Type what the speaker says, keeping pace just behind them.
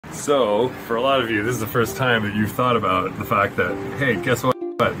So, for a lot of you, this is the first time that you've thought about the fact that, hey, guess what?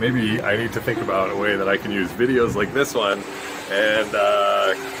 Maybe I need to think about a way that I can use videos like this one and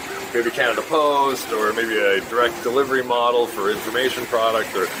maybe Canada Post, or maybe a direct delivery model for information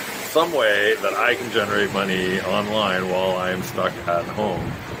product, or some way that I can generate money online while I'm stuck at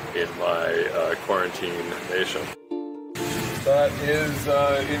home in my quarantine nation. That is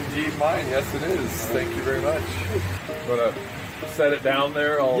indeed mine. Yes, it is. Thank you very much. I'm gonna set it down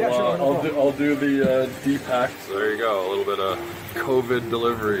there. I'll do the Deepak. So there you go. A little bit of COVID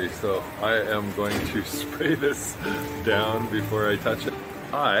delivery. So I am going to spray this down before I touch it.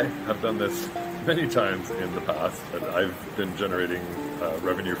 I have done this many times in the past, and I've been generating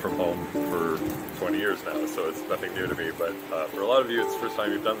revenue from home for 20 years now, so it's nothing new to me. But for a lot of you, it's the first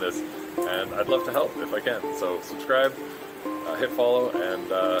time you've done this, and I'd love to help if I can. So subscribe, hit follow,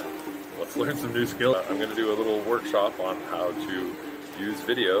 and let's learn some new skills. I'm going to do a little workshop on how to use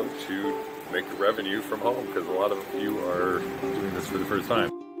video to make revenue from home, because a lot of you are doing this for the first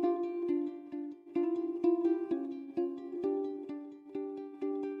time.